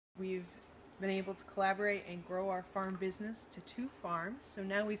We've been able to collaborate and grow our farm business to 2 farms. So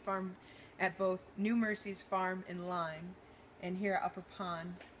now we farm at both New Mercies Farm in Lyme and here at Upper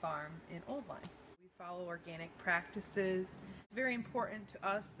Pond Farm in Old Lyme. We follow organic practices. It's very important to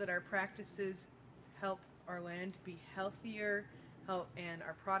us that our practices help our land be healthier, and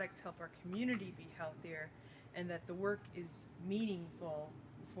our products help our community be healthier, and that the work is meaningful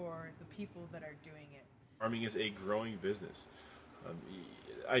for the people that are doing it. Farming is a growing business.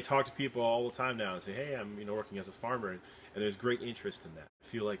 I talk to people all the time now and say, hey, I'm working as a farmer, and there's great interest in that. I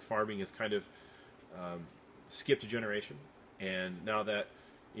feel like farming has kind of skipped a generation, and now that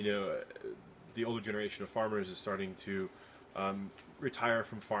the older generation of farmers is starting to retire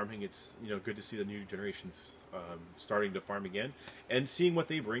from farming, it's good to see the new generations starting to farm again and seeing what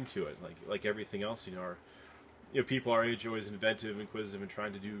they bring to it. Like everything else, people our age are always inventive, inquisitive, and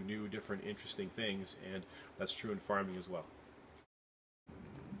trying to do new, different, interesting things, and that's true in farming as well.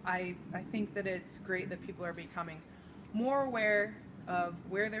 I think that it's great that people are becoming more aware of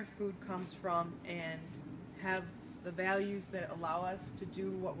where their food comes from and have the values that allow us to do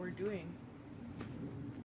what we're doing.